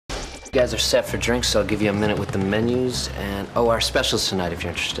You guys are set for drinks, so I'll give you a minute with the menus and, oh, our specials tonight if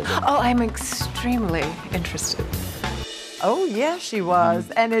you're interested. Oh, I'm extremely interested. Oh, yes, she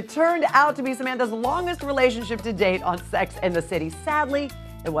was. And it turned out to be Samantha's longest relationship to date on Sex and the City. Sadly,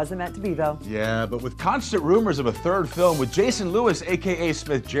 it wasn't meant to be, though. Yeah, but with constant rumors of a third film, would Jason Lewis, a.k.a.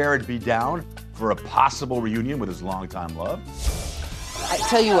 Smith Jared, be down for a possible reunion with his longtime love? I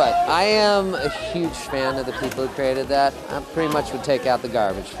tell you what, I am a huge fan of the people who created that. I pretty much would take out the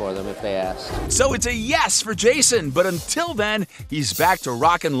garbage for them if they asked. So it's a yes for Jason, but until then, he's back to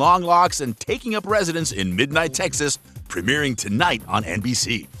rocking long locks and taking up residence in Midnight, Texas, premiering tonight on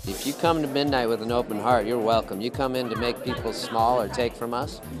NBC. If you come to Midnight with an open heart, you're welcome. You come in to make people small or take from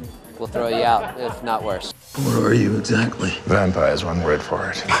us, we'll throw you out, if not worse. What are you exactly? Vampire is one word for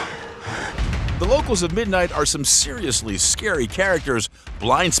it. The locals of Midnight are some seriously scary characters.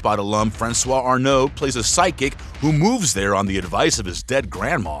 Blind Spot alum Francois Arnault plays a psychic who moves there on the advice of his dead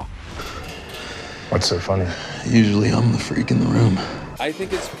grandma. What's so funny? Usually I'm the freak in the room. I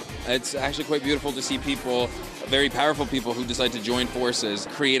think it's actually quite beautiful to see people, very powerful people who decide to join forces,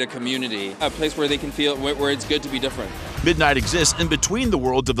 create a community, a place where they can feel where it's good to be different. Midnight exists in between the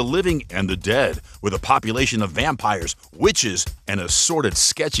worlds of the living and the dead, with a population of vampires, witches, and assorted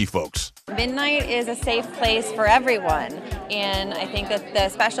sketchy folks. Midnight is a safe place for everyone, and I think that the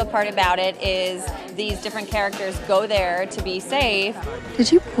special part about it is these different characters go there to be safe.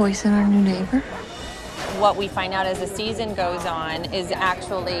 Did you poison our new neighbor? What we find out as the season goes on is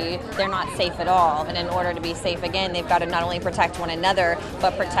actually they're not safe at all, and in order to be safe again, they've got to not only protect one another,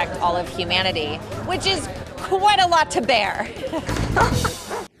 but protect all of humanity, which is quite a lot to bear.